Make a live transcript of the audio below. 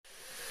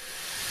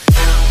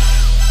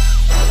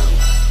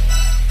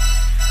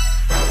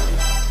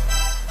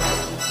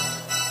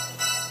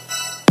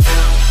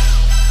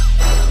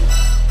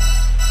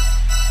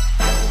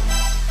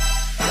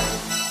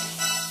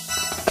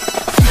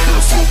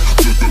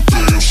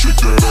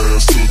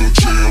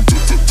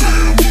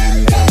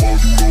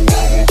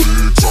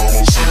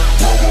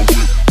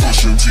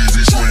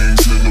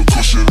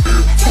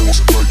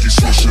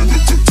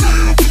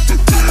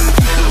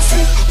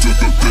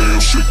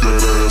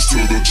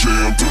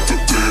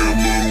Damn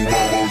little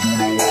mama, you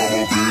know I'm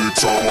a big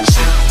time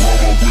shit.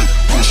 Mama whip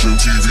pushing,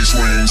 TV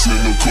swings in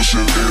the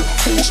cushion, Air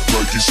Force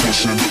like he's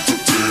swishing.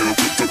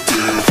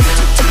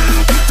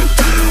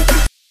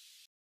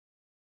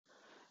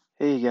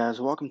 Hey guys,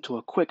 welcome to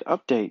a quick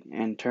update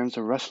in terms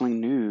of wrestling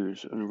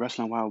news and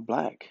Wrestling While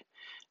Black.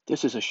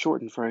 This is a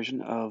shortened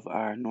version of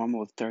our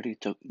normal 30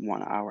 to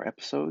 1 hour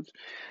episodes.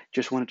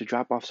 Just wanted to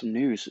drop off some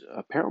news.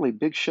 Apparently,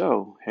 Big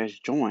Show has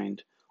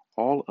joined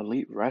All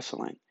Elite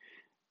Wrestling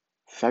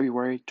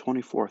February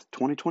 24th,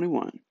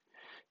 2021,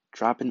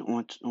 dropping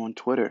on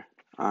Twitter.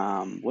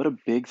 What a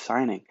big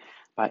signing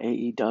by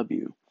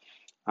AEW.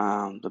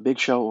 The Big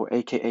Show, or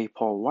aka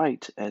Paul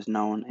White, as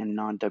known in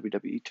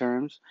non-WWE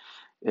terms,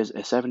 is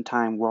a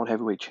 7-time World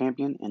Heavyweight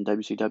Champion in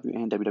WCW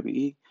and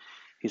WWE.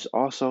 He's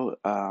also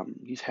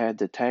he's had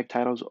the tag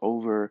titles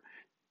over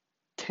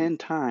 10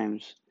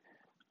 times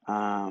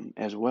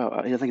as well.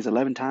 I think he's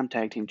 11-time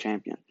tag team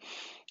champion.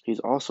 He's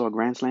also a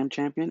Grand Slam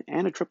champion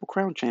and a Triple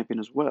Crown champion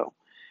as well.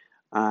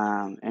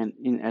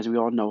 And as we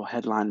all know,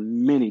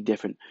 headlined many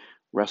different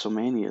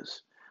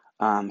WrestleManias.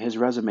 His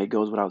resume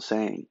goes without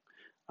saying.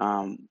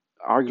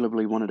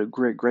 Arguably one of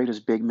the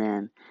greatest big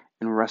men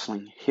in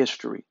wrestling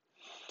history.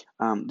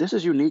 This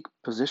is unique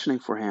positioning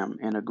for him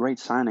and a great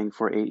signing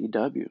for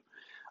AEW.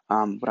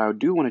 What I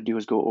do want to do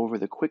is go over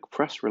the quick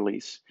press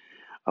release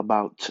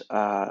about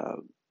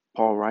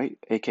Paul White,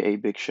 aka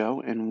Big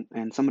Show,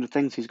 and some of the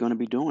things he's going to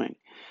be doing.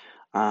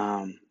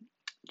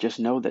 Just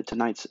know that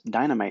tonight's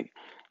Dynamite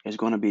is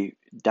going to be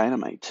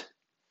dynamite.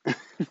 But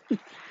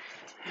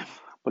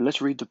I want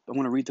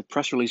to read the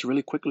press release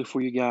really quickly for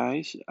you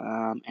guys,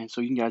 and so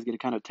you can guys get a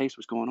kind of taste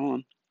what's going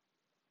on.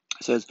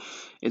 It says,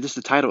 this is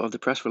the title of the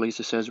press release.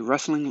 It says,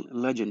 wrestling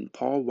legend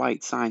Paul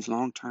White signs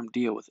long-term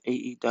deal with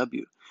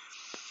AEW.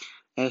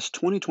 As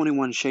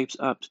 2021 shapes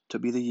up to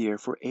be the year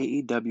for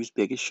AEW's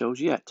biggest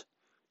shows yet.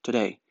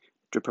 Today,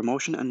 the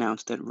promotion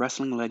announced that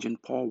wrestling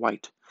legend Paul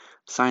White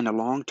signed a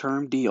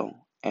long-term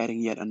deal,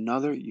 adding yet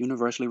another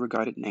universally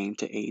regarded name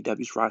to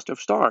AEW's roster of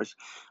stars,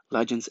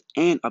 legends,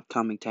 and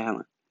upcoming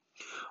talent.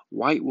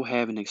 White will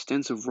have an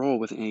extensive role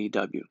within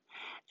AEW,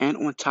 and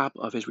on top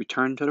of his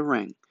return to the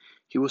ring,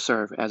 he will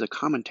serve as a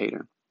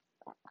commentator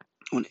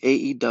on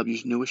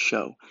AEW's newest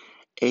show,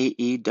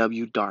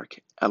 AEW Dark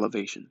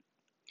Elevation.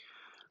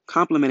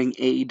 Complementing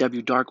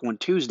AEW Dark on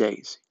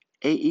Tuesdays,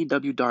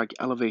 AEW Dark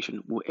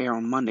Elevation will air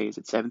on Mondays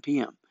at 7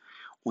 p.m.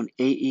 on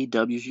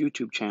AEW's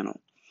YouTube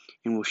channel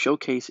and will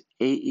showcase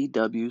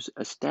AEW's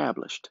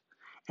established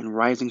and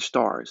rising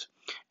stars,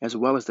 as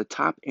well as the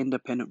top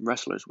independent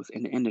wrestlers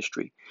within the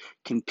industry,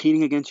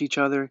 competing against each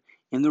other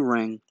in the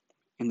ring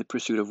in the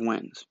pursuit of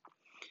wins.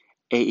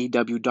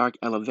 AEW Dark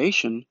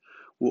Elevation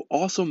will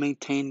also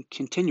maintain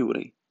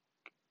continuity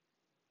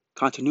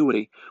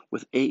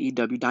with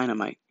AEW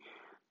Dynamite,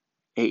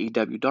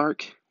 AEW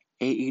Dark,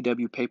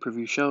 AEW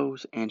pay-per-view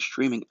shows, and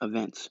streaming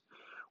events,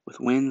 with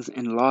wins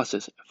and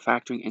losses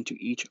factoring into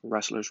each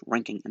wrestler's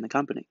ranking in the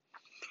company.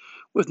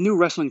 With new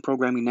wrestling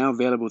programming now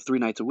available 3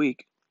 nights a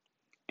week,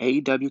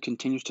 AEW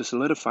continues to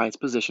solidify its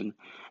position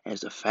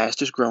as the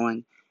fastest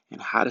growing and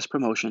hottest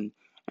promotion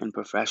in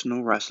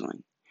professional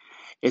wrestling.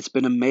 It's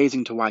been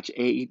amazing to watch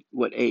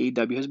what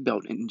AEW has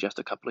built in just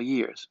a couple of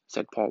years,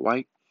 said Paul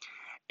White.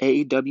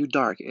 AEW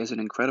Dark is an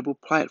incredible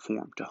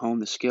platform to hone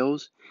the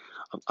skills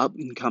of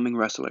up-and-coming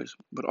wrestlers,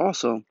 but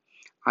also,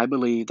 I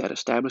believe that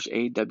established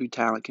AEW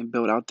talent can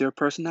build out their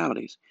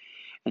personalities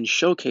and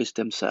showcase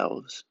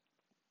themselves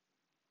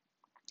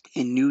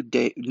in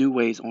new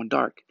ways on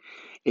Dark.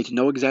 It's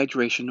no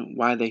exaggeration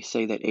why they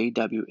say that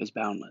AEW is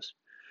boundless.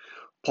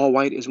 Paul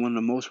White is one of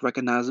the most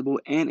recognizable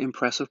and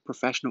impressive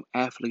professional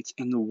athletes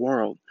in the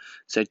world,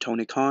 said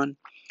Tony Khan,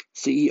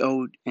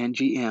 CEO and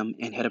GM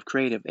and head of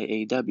creative at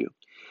AEW.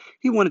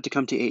 He wanted to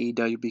come to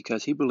AEW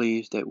because he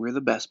believes that we're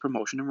the best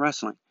promotion in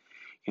wrestling,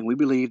 and we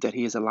believe that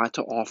he has a lot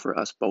to offer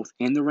us both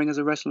in the ring as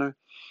a wrestler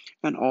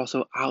and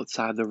also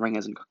outside the ring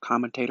as a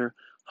commentator,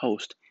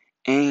 host,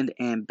 and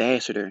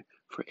ambassador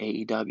for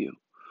AEW.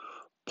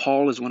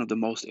 Paul is one of the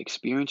most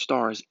experienced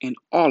stars in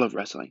all of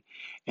wrestling,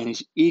 and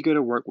is eager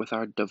to work with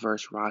our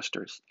diverse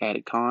rosters,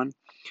 added Khan.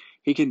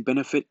 He can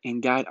benefit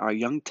and guide our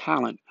young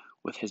talent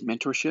with his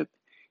mentorship.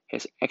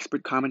 His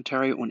expert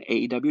commentary on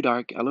AEW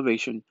Dark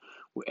Elevation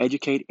will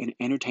educate and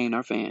entertain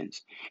our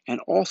fans,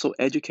 and also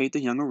educate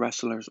the younger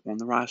wrestlers on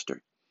the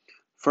roster.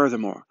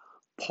 Furthermore,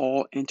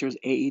 Paul enters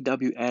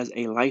AEW as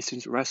a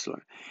licensed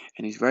wrestler,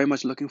 and he's very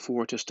much looking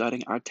forward to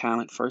studying our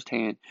talent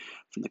firsthand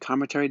from the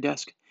commentary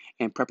desk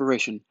in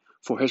preparation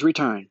for his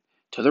return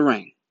to the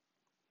ring.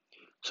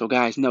 So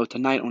guys, know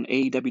tonight on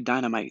AEW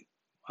Dynamite,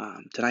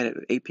 tonight at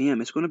 8 p.m.,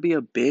 it's going to be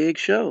a big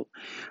show,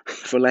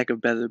 for lack of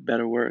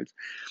better words.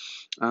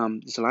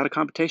 There's a lot of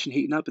competition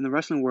heating up in the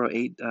wrestling world,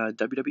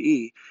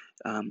 WWE,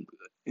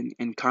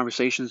 in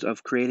conversations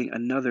of creating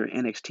another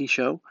NXT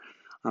show,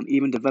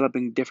 even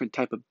developing different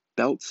type of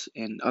belts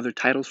and other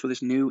titles for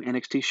this new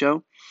NXT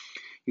show.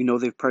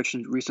 They've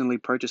recently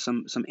purchased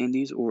some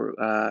indies or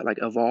like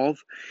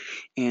Evolve,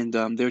 and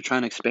they're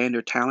trying to expand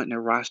their talent and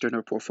their roster and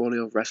their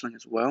portfolio of wrestling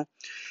as well.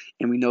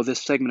 And we know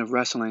this segment of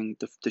wrestling,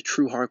 the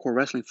true hardcore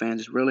wrestling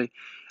fans, is really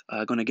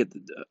going to get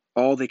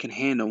all they can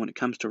handle when it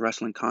comes to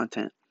wrestling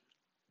content.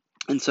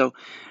 And so,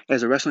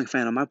 as a wrestling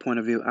fan, on my point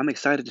of view, I'm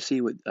excited to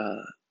see what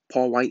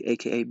Paul White,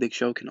 aka Big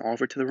Show, can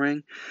offer to the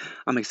ring.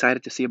 I'm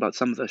excited to see about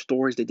some of the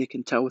stories that they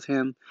can tell with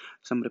him,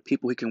 some of the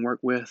people he can work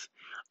with.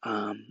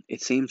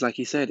 It seems like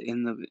he said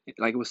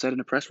like it was said in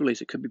the press release,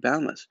 it could be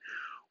boundless.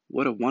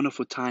 What a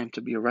wonderful time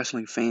to be a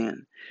wrestling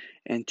fan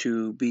and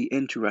to be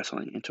into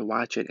wrestling and to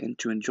watch it and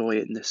to enjoy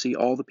it and to see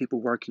all the people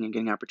working and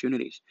getting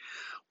opportunities.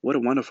 What a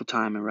wonderful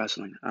time in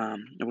wrestling. I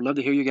would love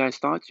to hear you guys'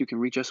 thoughts. You can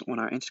reach us on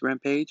our Instagram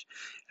page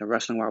at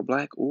Wrestling While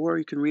Black, or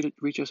you can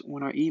reach us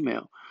on our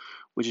email,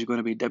 which is going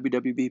to be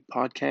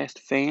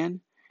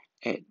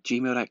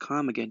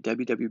www.podcastfan@gmail.com. Again,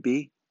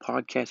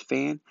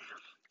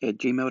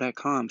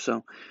 www.podcastfan@gmail.com.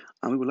 So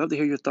we would love to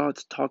hear your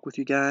thoughts, talk with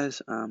you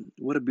guys.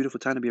 What a beautiful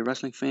time to be a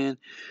wrestling fan.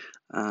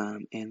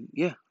 And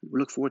yeah,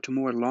 we look forward to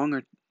more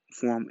longer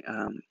form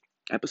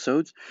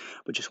episodes,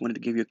 but just wanted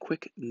to give you a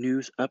quick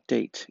news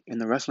update in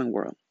the wrestling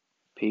world.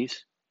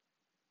 Peace.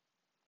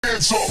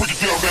 Hands up, put it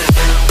down, man.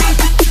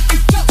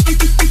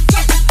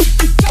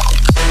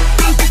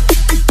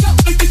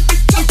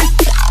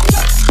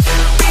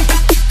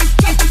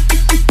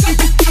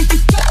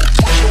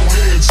 Put your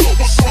hands up.